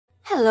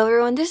Hello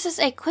everyone, this is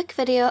a quick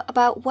video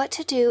about what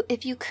to do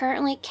if you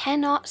currently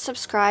cannot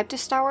subscribe to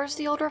Star Wars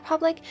The Old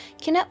Republic,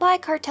 cannot buy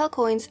cartel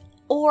coins,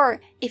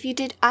 or if you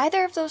did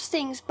either of those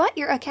things but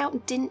your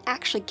account didn't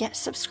actually get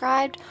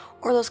subscribed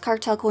or those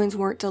cartel coins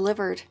weren't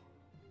delivered.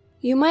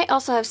 You might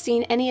also have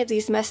seen any of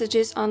these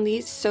messages on the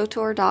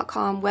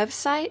swtor.com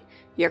website.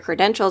 Your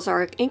credentials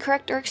are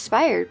incorrect or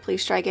expired,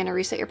 please try again or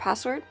reset your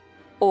password.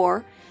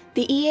 Or,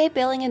 the EA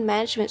billing and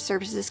management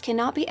services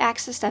cannot be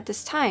accessed at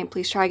this time,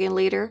 please try again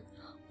later.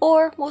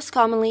 Or, most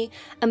commonly,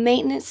 a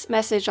maintenance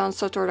message on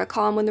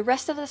swtor.com when the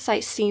rest of the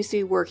site seems to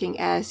be working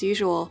as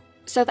usual.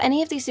 So if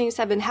any of these things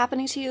have been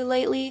happening to you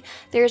lately,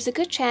 there is a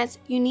good chance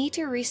you need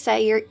to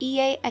reset your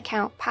EA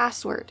account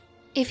password.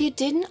 If you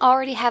didn't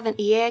already have an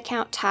EA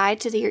account tied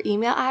to your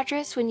email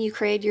address when you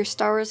created your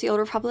Star Wars The Old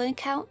Republic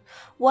account,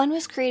 one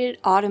was created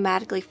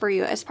automatically for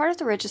you as part of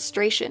the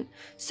registration,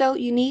 so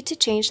you need to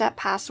change that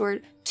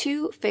password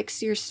to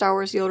fix your Star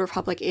Wars The Old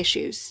Republic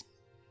issues.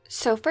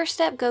 So first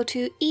step, go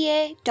to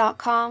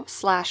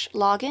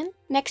ea.com/login.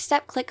 Next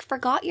step, click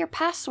Forgot Your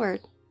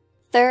Password.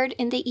 Third,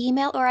 in the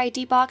email or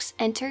ID box,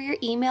 enter your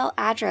email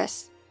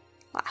address.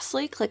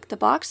 Lastly, click the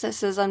box that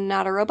says I'm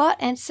not a robot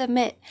and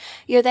submit.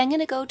 You're then going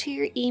to go to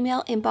your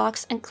email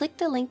inbox and click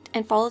the link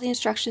and follow the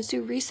instructions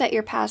to reset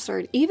your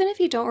password, even if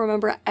you don't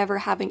remember ever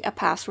having a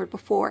password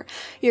before.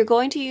 You're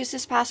going to use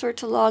this password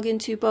to log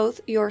into both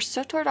your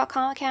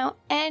swtor.com account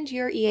and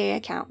your EA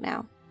account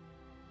now.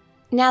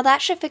 Now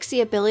that should fix the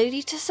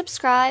ability to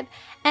subscribe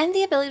and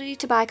the ability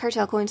to buy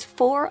cartel coins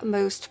for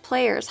most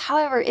players.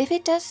 However, if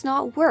it does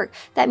not work,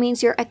 that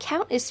means your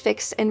account is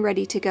fixed and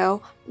ready to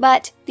go,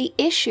 but the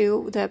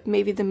issue,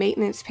 maybe the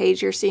maintenance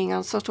page you're seeing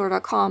on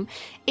swtor.com,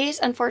 is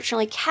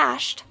unfortunately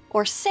cached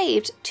or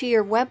saved to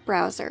your web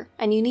browser,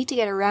 and you need to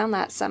get around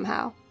that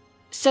somehow.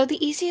 So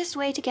the easiest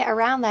way to get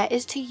around that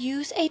is to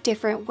use a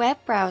different web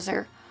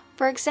browser.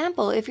 For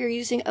example, if you're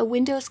using a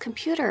Windows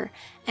computer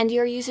and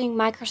you're using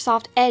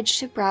Microsoft Edge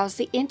to browse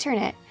the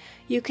internet,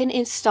 you can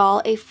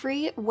install a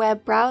free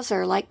web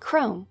browser like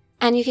Chrome.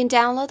 And you can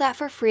download that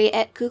for free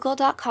at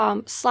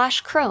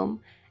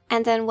google.com/Chrome.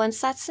 And then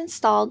once that's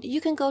installed,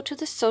 you can go to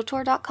the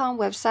swtor.com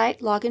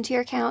website, log into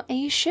your account, and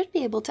you should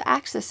be able to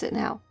access it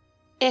now.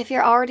 If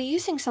you're already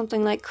using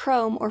something like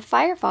Chrome or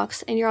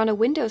Firefox and you're on a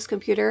Windows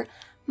computer,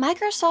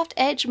 Microsoft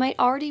Edge might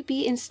already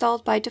be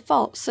installed by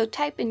default, so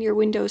type in your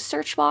Windows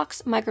search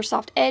box,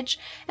 Microsoft Edge,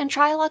 and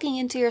try logging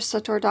into your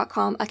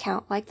swtor.com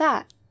account like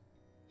that.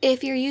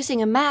 If you're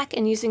using a Mac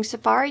and using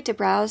Safari to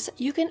browse,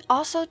 you can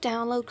also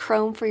download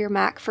Chrome for your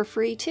Mac for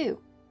free too.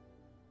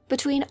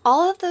 Between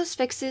all of those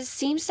fixes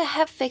seems to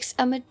have fixed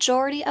a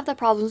majority of the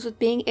problems with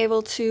being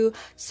able to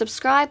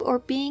subscribe or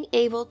being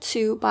able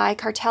to buy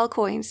cartel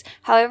coins.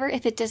 However,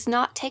 if it does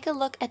not, take a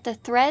look at the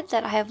thread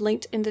that I have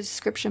linked in the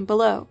description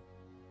below.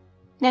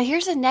 Now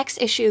here's the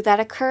next issue that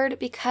occurred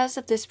because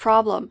of this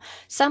problem.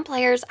 Some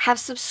players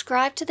have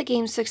subscribed to the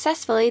game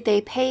successfully,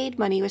 they paid,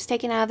 money was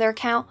taken out of their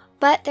account,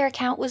 but their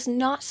account was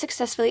not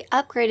successfully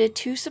upgraded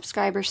to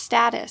subscriber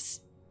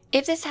status.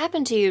 If this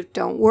happened to you,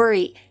 don't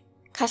worry.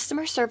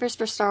 Customer service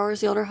for Star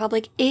Wars The Old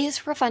Republic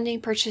is refunding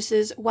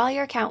purchases while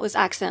your account was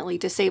accidentally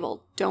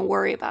disabled. Don't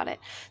worry about it.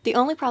 The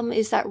only problem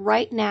is that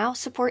right now,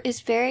 support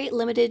is very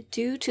limited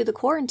due to the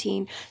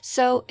quarantine,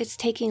 so it's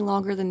taking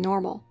longer than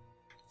normal.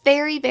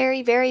 Very,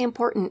 very, very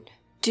important.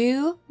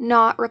 Do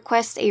not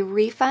request a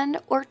refund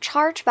or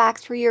chargeback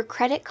through your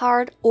credit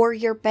card or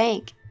your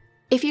bank.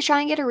 If you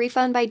try and get a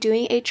refund by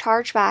doing a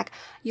chargeback,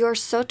 your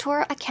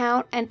SWTOR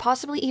account and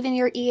possibly even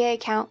your EA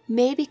account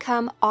may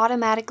become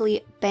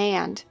automatically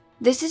banned.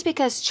 This is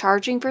because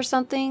charging for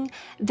something,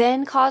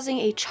 then causing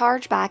a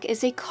chargeback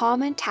is a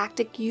common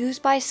tactic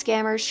used by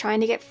scammers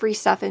trying to get free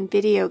stuff in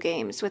video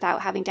games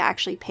without having to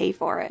actually pay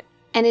for it.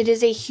 And it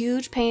is a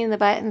huge pain in the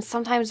butt and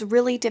sometimes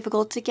really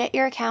difficult to get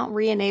your account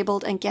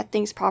re-enabled and get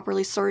things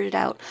properly sorted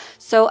out.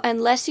 So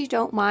unless you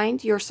don't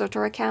mind your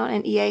SWTOR account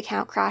and EA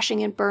account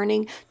crashing and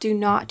burning, do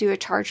not do a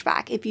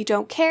chargeback. If you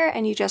don't care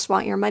and you just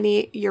want your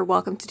money, you're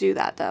welcome to do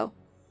that though.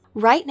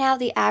 Right now,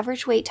 the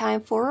average wait time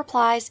for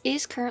replies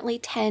is currently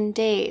 10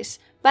 days,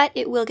 but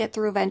it will get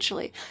through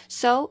eventually.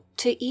 So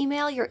to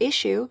email your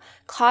issue,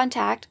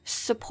 contact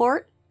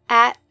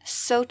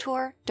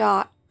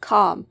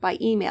support@swtor.com by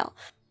email.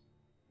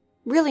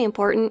 Really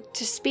important,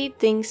 to speed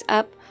things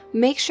up,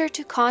 make sure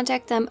to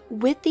contact them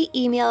with the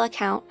email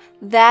account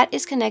that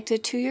is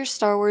connected to your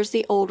Star Wars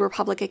The Old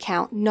Republic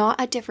account, not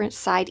a different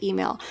side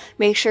email.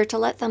 Make sure to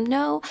let them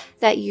know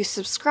that you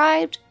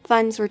subscribed,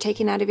 funds were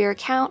taken out of your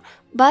account,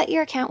 but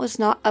your account was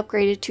not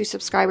upgraded to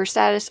subscriber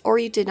status or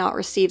you did not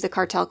receive the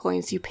cartel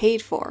coins you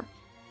paid for.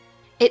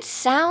 It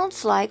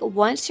sounds like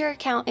once your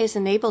account is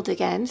enabled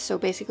again, so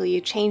basically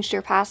you changed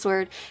your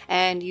password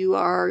and you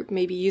are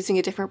maybe using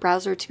a different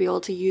browser to be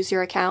able to use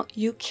your account,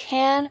 you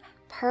can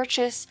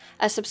purchase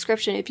a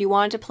subscription if you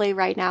wanted to play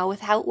right now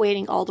without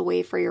waiting all the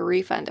way for your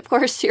refund. Of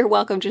course, you're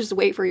welcome to just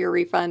wait for your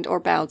refund or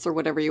bounce or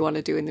whatever you want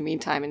to do in the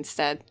meantime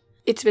instead.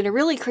 It's been a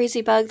really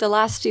crazy bug the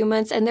last few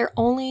months, and they're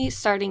only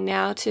starting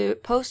now to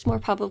post more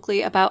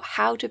publicly about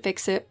how to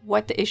fix it,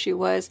 what the issue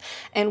was,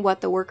 and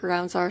what the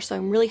workarounds are. So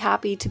I'm really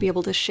happy to be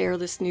able to share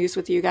this news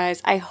with you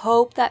guys. I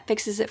hope that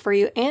fixes it for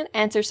you and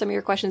answers some of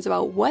your questions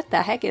about what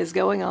the heck is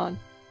going on.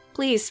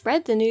 Please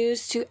spread the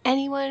news to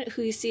anyone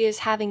who you see is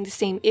having the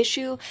same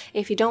issue.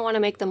 If you don't want to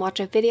make them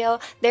watch a video,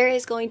 there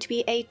is going to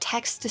be a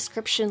text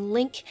description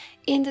link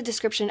in the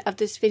description of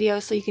this video,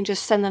 so you can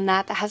just send them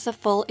that has the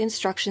full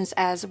instructions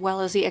as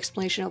well as the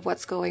explanation of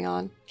what's going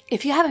on.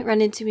 If you haven't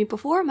run into me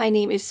before, my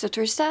name is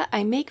Swtorista.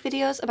 I make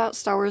videos about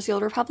Star Wars: The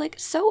Old Republic,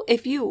 so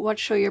if you want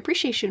to show your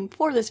appreciation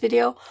for this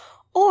video,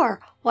 or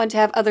want to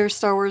have other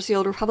Star Wars: The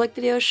Old Republic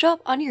videos show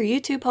up on your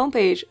YouTube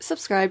homepage,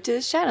 subscribe to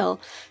this channel.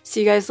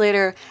 See you guys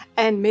later,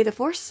 and may the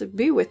Force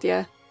be with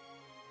you.